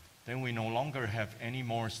立场。 then we no longer have any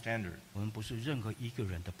more standard. 我们不是任何一个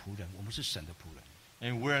人的仆人，我们是神的仆人。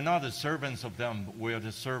 And we're not the servants of them, we're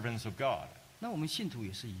the servants of God. 那我们信徒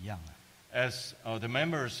也是一样 As the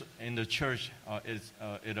members in the church,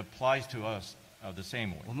 it applies to us the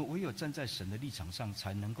same way. 我们唯有站在神的立场上，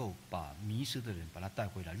才能够把迷失的人把他带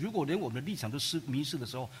回来。如果连我们的立场都迷失的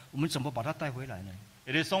时候，我们怎么把他带回来呢？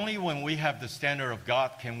 It is only when we have the standard of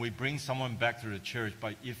God can we bring someone back to the church.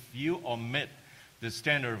 But if you omit the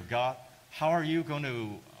standard of God, how are you going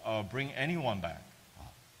to bring anyone back?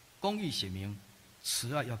 公义显明，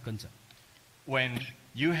慈爱要跟着。 When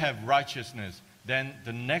you have righteousness, then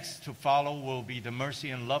the next to follow will be the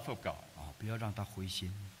mercy and love of God. 不要让他灰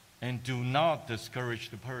心。 And do not discourage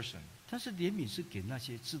the person. 但是怜悯是给那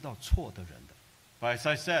些知道错的人的。 But as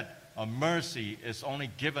I said, mercy is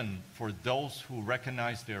only given for those who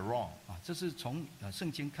recognize they're wrong. 这是从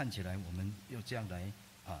圣经看起来，我们要这样来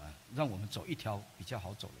让我们走一条比较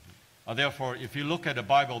好走的路。 Therefore, if you look at the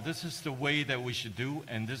Bible, this is the way that we should do,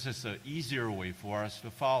 and this is an easier way for us to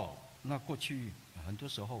follow. 那过去很多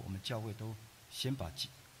时候，我们教会都先把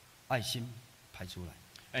爱心排出来。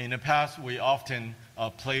 And in the past, we often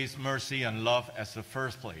place mercy and love as the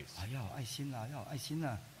first place. 要有爱心啊，要有爱心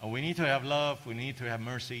啊。 We need to have love, we need to have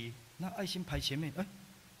mercy. 那爱心排前面，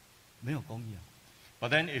没有公义啊。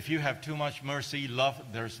 But then if you have too much mercy, love,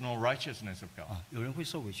 there's no righteousness of God. 有人会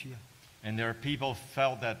受委屈啊。 And there are people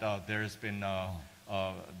felt that there's been,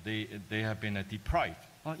 they have been deprived.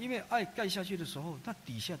 因为爱盖下去的时候，那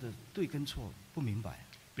底下的对跟错不明白。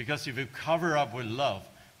 Because if you cover up with love,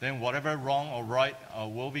 then whatever wrong or right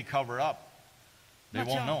will be covered up. They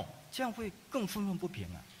won't know. 这样会更愤愤不平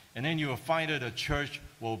啊。 And then you will find that the church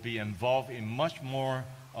will be involved in much more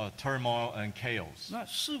turmoil and chaos. 那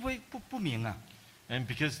是非不明啊。 And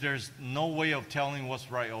because there's no way of telling what's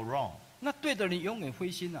right or wrong. 那对的人永远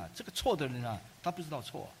灰心啊，这个错的人啊，他不知道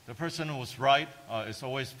错。 The person who was right is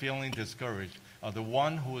always feeling discouraged. The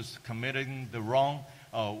one who is committing the wrong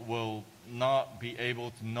will not be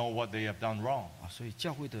able to know what they have done wrong. 所以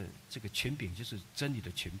教会的这个权柄就是真理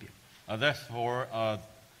的权柄。 Therefore,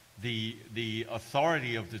 the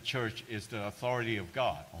authority of the church is the authority of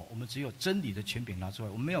God. 我们只有真理的权柄拿出来，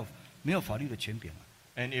我们没有没有法律的权柄啊。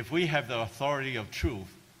And if we have the authority of truth,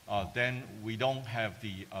 then we don't have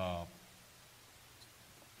the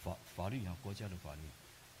法律啊，国家的法律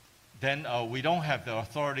then we don't have the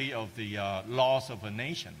authority of the laws of a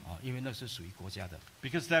nation 啊，因为那是属于国家的。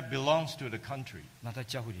 because that belongs to the country. 那在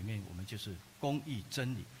教会里面，我们就是公义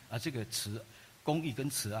真理啊，这个公义跟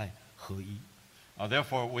慈爱合一。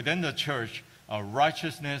 Therefore, within the church,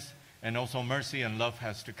 righteousness and also mercy and love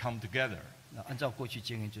has to come together. 那按照过去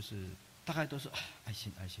经验，就是大概都是爱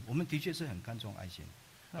心，爱心。我们的确是很看重爱心。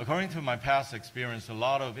 According to my past experience, a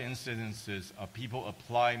lot of incidences, people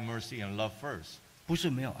apply mercy and love first. 不是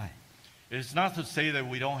没有爱， It's not to say that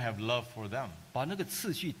we don't have love for them, 把那个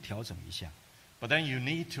次序调整一下， but then you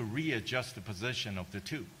need to readjust the position of the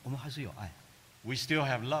two. 我们还是有爱， We still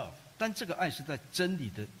have love, 但这个爱是在真理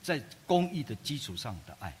的、在公义的基础上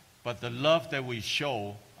的爱。 but the love that we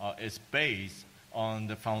show is based on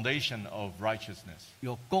the foundation of righteousness.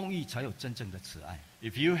 有公义才有真正的慈爱。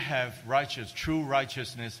 If you have true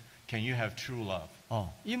righteousness, can you have true love? 哦，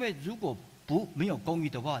因为如果没有公义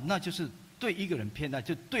的话，那就是对一个人偏爱，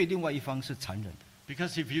就对另外一方是残忍的。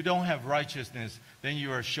 Because if you don't have righteousness, then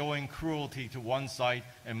you are showing cruelty to one side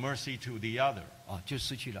and mercy to the other. 啊，就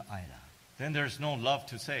失去了爱了。 Then there's no love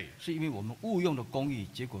to say. 是因为我们误用了公义，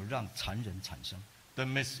结果让残忍产生。 The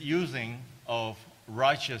misusing of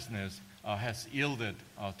righteousness has yielded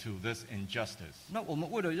to this injustice. 那我们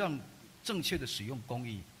为了让正确的使用公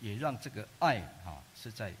义，也让这个爱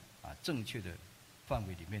是在正确的范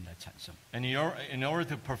围里面来产生。 And in order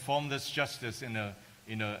to perform this justice in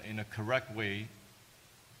a correct way,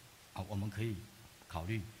 我们可以考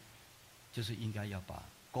虑，就是应该要把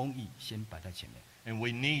公义先摆在前面。 and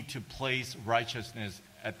we need to place righteousness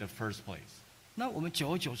at the first place. 那我们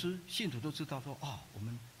久而久之，信徒都知道说我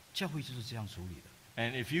们教会就是这样处理的。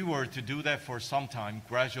 And if you were to do that for some time,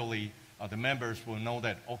 gradually the members will know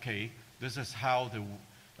that, okay, this is how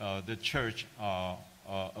the church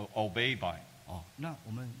obey by. 那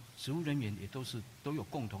我们职务人员也都有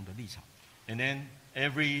共同的立场。 And then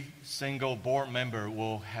every single board member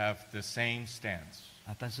will have the same stance.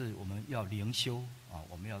 但是我们要灵修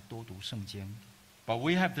我们要多读圣经。 But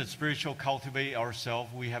we have to spiritual cultivate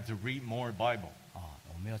ourselves. We have to read more Bible.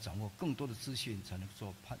 我们要掌握更多的资讯，才能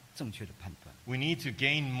做正确的判断。 We need to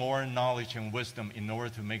gain more knowledge and wisdom in order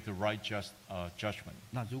to make the right judgment.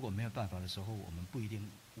 那如果没有办法的时候，我们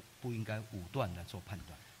不应该武断来做判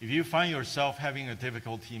断。 If you find yourself having a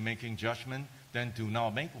difficulty making judgment, then do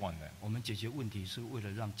not make one then. 我们解决问题是为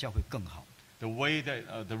了让教会更好。 The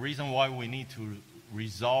reason why we need to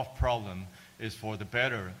resolve problem is for the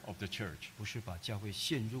better of the church. 不是把教会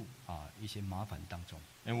陷入一些麻烦当中。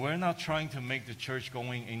 And we're not trying to make the church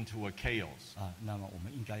going into a chaos. 那么我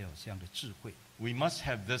们应该有这样的智慧。 We must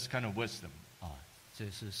have this kind of wisdom. 这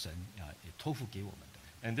是神也托付给我们的。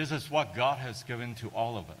 And this is what God has given to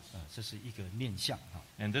all of us. 这是一个面向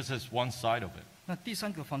And this is one side of it. 那第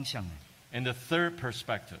三个方向呢？ And the third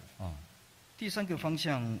perspective. 第三个方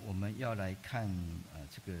向我们要来看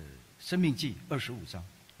这个申命记25章。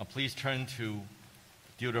 Please turn to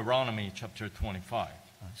Deuteronomy chapter 25.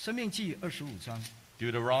 申命记25章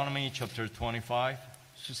Deuteronomy chapter 25,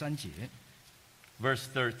 13节， verse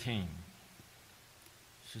 13.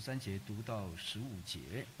 13节读到15节。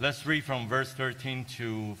 Let's read from verse 13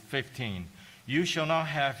 to 15. You shall not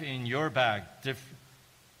have in your bag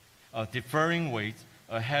differing weights,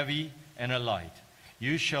 a heavy and a light.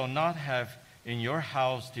 You shall not have in your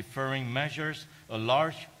house differing measures, a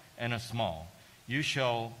large and a small. You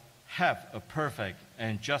shall have a perfect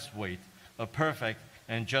and just weight, a perfect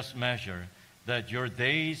and just measure, that your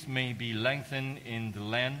days may be lengthened in the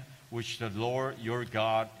land which the Lord your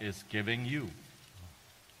God is giving you.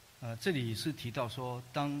 这里是提到说，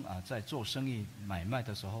当在做生意买卖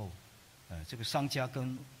的时候，这个商家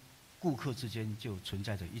跟顾客之间就存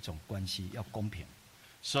在着一种关系，要公平。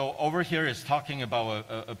 So over here is talking about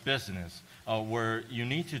a business where you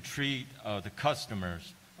need to treat the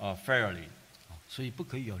customers fairly. 所以不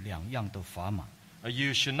可以有两样的砝码。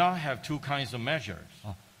 You should not have two kinds of measures.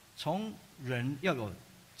 从人要有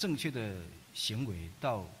正确的行为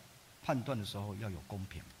到判断的时候要有公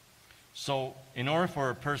平。 So in order for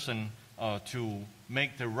a person to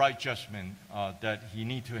make the right judgment, that he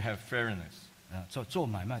need to have fairness. 做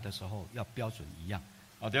买卖的时候要标准一样。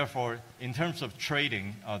 Therefore, in terms of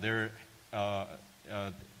trading,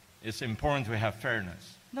 it's important to have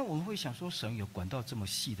fairness. 那我们会想说，神有管到这么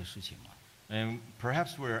细的事情吗？ And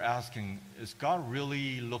perhaps we're asking, is God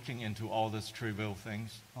really looking into all these trivial things?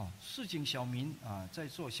 市井小民在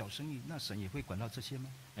做小生意，那神也会管到这些吗？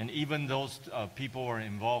 And even those people who are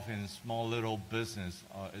involved in small little business,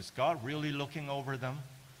 is God really looking over them?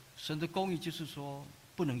 神的公义就是说，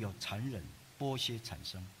不能有残忍剥削产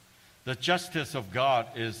生。 The justice of God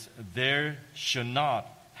is there should not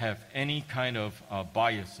have any kind of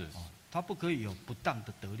biases. 它不可以有不当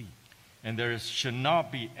的得利。 And there should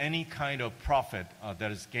not be any kind of profit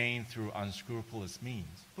that is gained through unscrupulous means.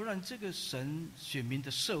 不然这个神选民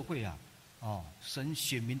的社会啊，神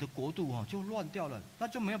选民的国度啊，就乱掉了，那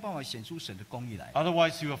就没有办法显出神的公义来。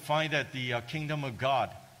 Otherwise, you will find that the kingdom of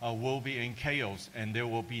God will be in chaos, and there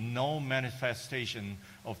will be no manifestation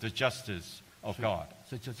of the justice of God.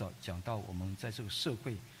 所以就讲到我们在这个社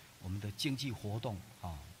会，我们的经济活动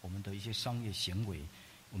啊，我们的一些商业行为，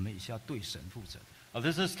我们也是要对神负责的。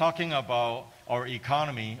 This is talking about our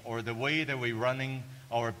economy or the way that we're running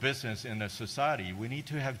our business in the society. We need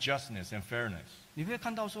to have justness and fairness. 你会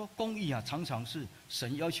看到说，公义啊，常常是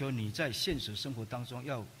神要求你在现实生活当中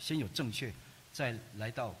要先有正确，再来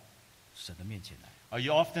到神的面前来。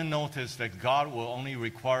 You often notice that God will only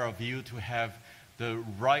require of you to have the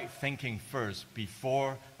right thinking first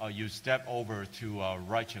before you step over to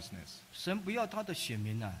righteousness. 神不要他的选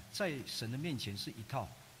民啊，在神的面前是一套，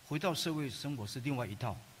回到社会生活是另外一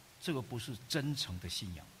套，这个不是真诚的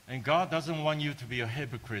信仰。 And God doesn't want you to be a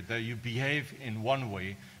hypocrite, that you behave in one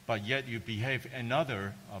way, but yet you behave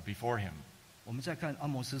another before Him. 我们再看阿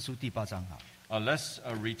摩司书第8章啊， Let's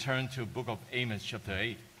return to Book of Amos, chapter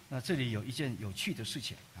 8. 那这里有一件有趣的事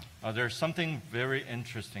情啊， There's something very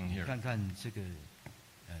interesting here. 看看这个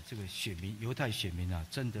选民，犹太选民啊，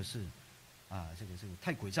真的是啊，这个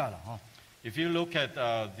太诡诈了哈。 If you look at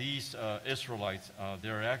these Israelites,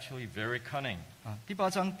 they're actually very cunning. 啊，第8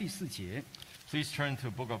章第4节， Please turn to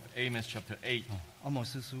Book of Amos, chapter 8. 阿摩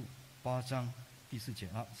司书8章第4节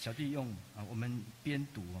啊，小弟用啊，我们边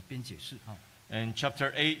读边解释啊。 In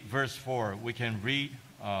chapter 8, verse 4, we can read,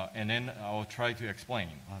 and then I'll try to explain.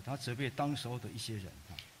 啊，他责备当时候的一些人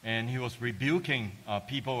啊， And he was rebuking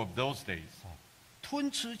people of those days. 吞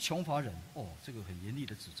吃穷乏人，哦，这个很严厉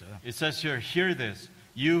的指责啊， It says here, hear this,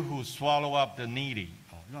 you who swallow up the needy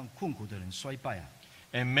好让困苦的人衰败啊，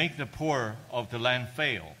 and make the poor of the land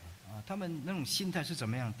fail. 啊，他们那种心态是怎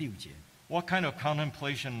么样？第5节， What kind of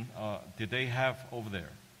contemplation did they have over there?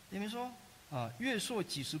 你们说啊，月朔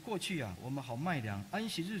几时过去啊，我们好卖粮；安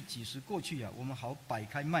息日几时过去啊，我们好摆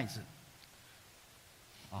开麦子。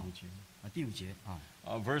啊，第5节啊，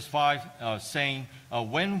 Verse 5 saying,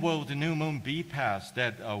 when will the new moon be passed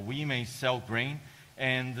that we may sell grain,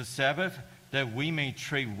 and the Sabbath that we may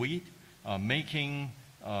trade wheat, making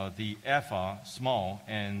the ephah small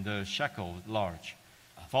and the shekel large,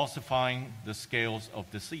 falsifying the scales of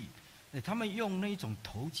deceit. 他们用那一种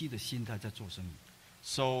投机的心态在做生意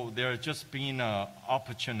So they're just being an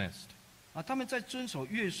opportunist. 啊。他们在遵守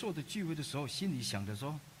月朔的聚会的时候，心里想着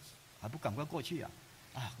说，还不赶快过去啊！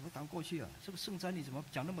啊，我赶快过去啊！这个圣餐你怎么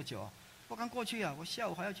讲那么久啊？不赶过去啊！我下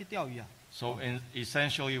午还要去钓鱼啊！ So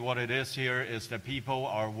essentially what it is here is that people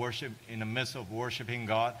are in the midst of worshiping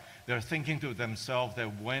God. They're thinking to themselves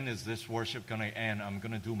that when is this worship going to end? I'm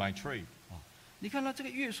going to do my trade. 你看到这个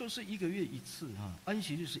月朔是1个月1次哈，安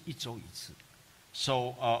息日是1周1次。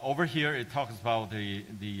 So over here it talks about the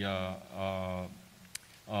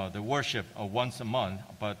worship once a month,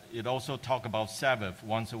 but it also talks about Sabbath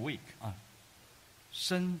once a week. 啊，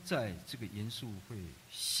身在这个严肃会，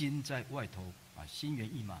心在外头啊，心猿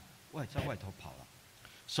意马，在外头跑了。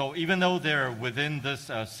 So even though they're within this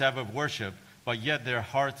Sabbath worship, but yet their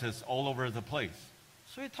heart is all over the place.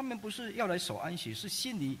 所以他们不是要来守安息，是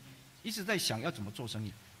心里一直在想要怎么做生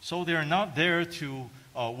意。 So they're not there to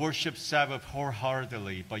worship Sabbath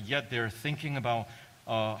wholeheartedly, but yet they're thinking about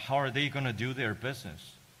how are they going to do their business.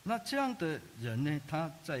 那这样的人呢，他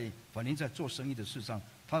反正在做生意的事上，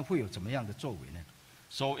他会有怎么样的作为呢？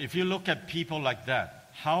 So if you look at people like that,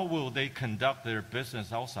 how will they conduct their business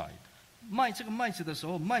outside? 卖这个麦子的时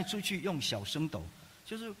候，卖出去用小升斗，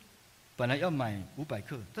就是本来要买500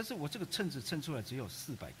克，但是我这个称子称出来只有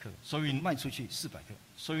400克，所以卖出去400克。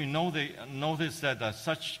 So you know they notice that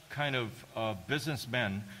such kind of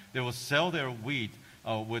businessmen, they will sell their wheat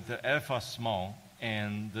with the ephah small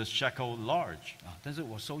and the shekel large. 啊，但是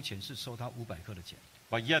我收钱是收他500克的钱，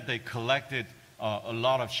 But yet they collected a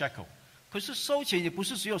lot of shekel. 可是收钱也不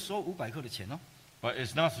是只有收500克的钱哦。 But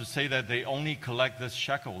it's not to say that they only collect this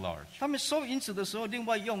shekel large. 他们收银子的时候，另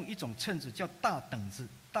外用一种秤子叫大等子，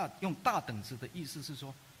用大等子的意思是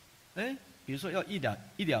说，哎，比如说要一两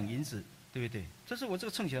银子，对不对？这是我这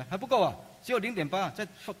个称起来还不够啊，只有0.8，再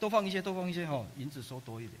多放一些哦，银子收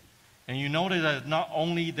多一点。 And you notice that not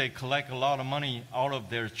only they collect a lot of money out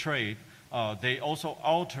of their trade, they also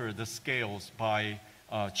alter the scales by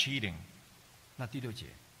cheating. 那第6节，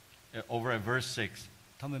 Over at verse 6.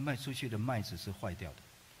 他们卖出去的麦子是坏掉的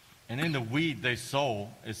And then the wheat they sow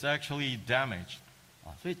is actually damaged. 啊，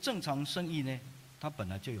所以正常生意呢，它本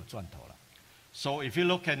来就有赚头了。So if you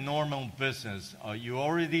look at normal business, you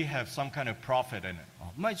already have some kind of profit in it.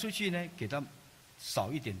 卖出去呢，给他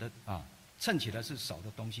少一点的称起来是少的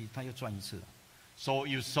东西，他又赚一次了。So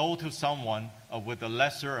you sold to someone with a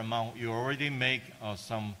lesser amount, you already make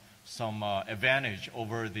some advantage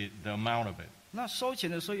over the amount of it. 那收钱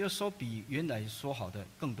的时候又收比原来说好的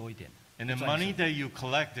更多一点。And the money that you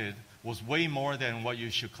collected was way more than what you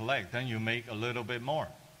should collect. Then you make a little bit more.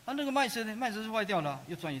 那个麦子呢？麦子是坏掉了，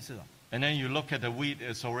又赚一次了。And then you look at the wheat;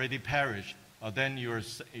 it's already perished. Then you're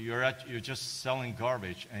just selling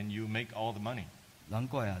garbage, and you make all the money. 难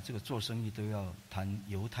怪这个做生意都要谈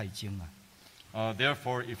犹太经啊。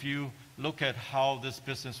Therefore, if you look at how this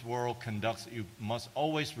business world conducts, you must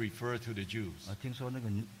always refer to the Jews. 听说那个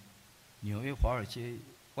纽约华尔街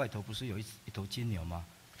外头不是有一头金牛吗？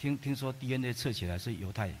听说 DNA 测起来是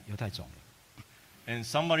犹太种的。And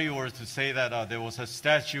somebody were to say that there was a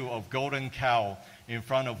statue of golden cow in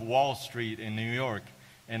front of Wall Street in New York,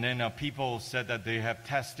 and then people said that they have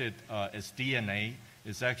tested its DNA.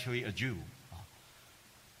 It's actually a Jew.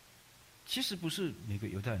 其实不是每个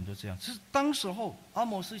犹太人都这样，是当时候阿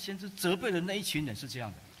摩斯先知责备的那一群人是这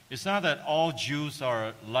样的。It's not that all Jews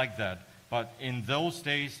are like that, but in those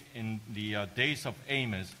days, in the days of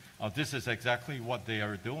Amos, this is exactly what they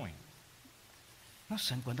are doing. 那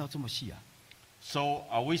神管到这么细啊？ So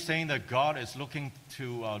are we saying that God is looking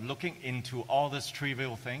into all these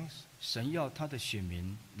trivial things? 神要他的选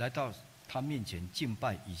民来到他面前敬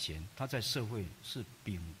拜以前，他在社会是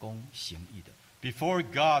秉公行义的。Before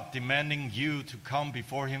God demanding you to come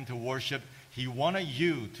before Him to worship, He wanted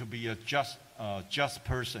you to be a just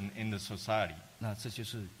person in the society. 那这就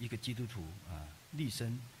是一个基督徒立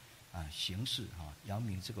身行事扬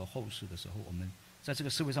名这个后世的时候，我们在这个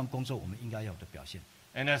社会上工作，我们应该要有的表现。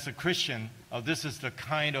And as a Christian, this is the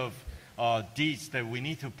kind of deeds that we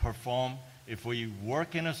need to perform if we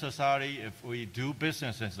work in a society, if we do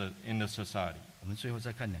business in the society. 我们最后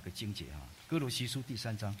再看两个经节哥罗西书第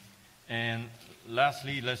3章。And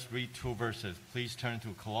lastly, let's read 2 verses. Please turn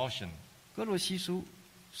to Colossians. 哥罗西书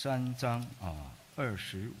3章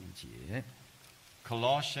25节。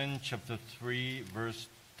Colossians chapter 3, verse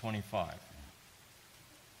 25.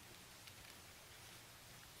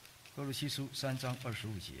 哥罗西书3章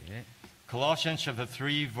25节。Colossians chapter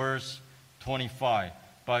 3, verse 25.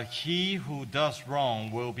 But he who does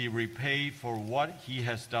wrong will be repaid for what he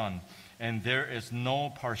has done, and there is no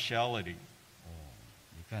partiality.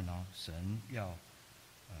 你看神要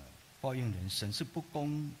报应人，神是不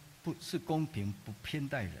是公平不偏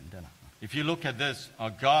待人的啦。If you look at this,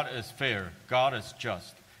 God is fair, God is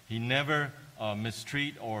just. He never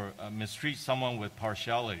mistreat someone with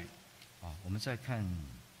partiality. 我们再看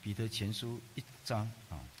彼得前书1章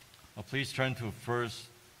Please turn to 1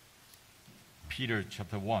 Peter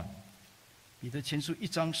chapter 1. 彼得前书1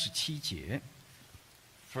章17节。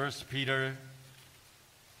1 Peter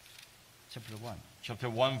chapter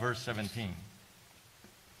 1 verse 17.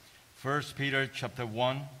 1 Peter chapter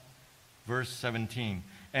 1 verse 17.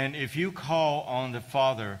 And if you call on the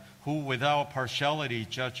Father, who without partiality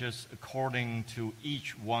judges according to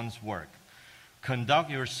each one's work, conduct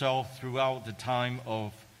yourself throughout the time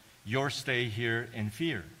of your stay here in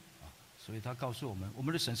fear. 所以他告诉我们，我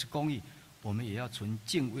们的神是公义，我们也要存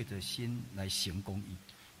敬畏的心来行公义。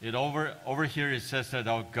Over here it says that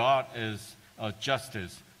our God is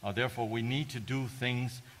justice. Therefore, we need to do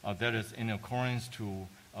things that is in accordance to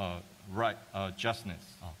right justness.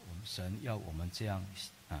 我们神要我们这样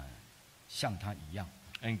像他一样。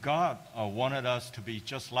And God wanted us to be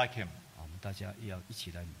just like Him. 我们大家要一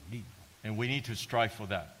起来努力。And we need to strive for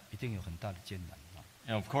that. 一定有很大的艰难。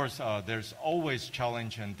And of course, there's always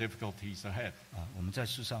challenge and difficulties ahead. 我们在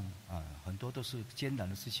世上很多都是艰难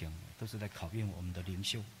的事情，都是来考验我们的灵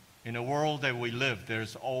修。In the world that we live,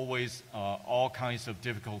 there's always all kinds of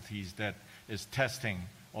difficulties that is testing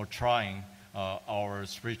or trying our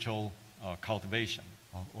spiritual cultivation.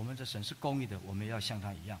 我们的神是公义的，我们要像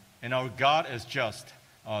他一样。And our God is just.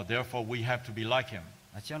 Therefore, we have to be like Him.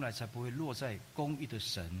 将来才不会落在公义的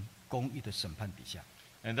神、公义的审判底下。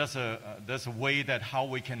And that's a way that how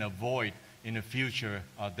we can avoid in the future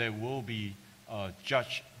that will be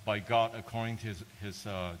judged by God according to His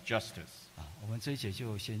justice. 我们这一节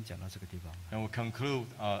就先讲到这个地方。And we'll conclude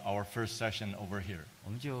our first session over here.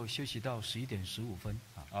 我们就休息到11点15分。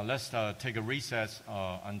Let's take a recess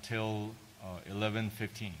until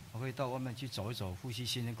 11:15. 我可以到外面去走一走，呼吸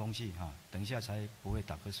新鲜空气等一下才不会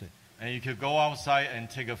打瞌睡。And you could go outside and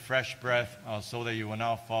take a fresh breath so that you will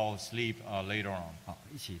not fall asleep later on.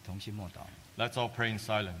 一起同心默祷。Let's all pray in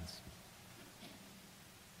silence.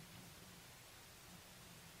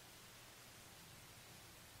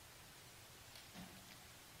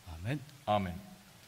 门。 Amen.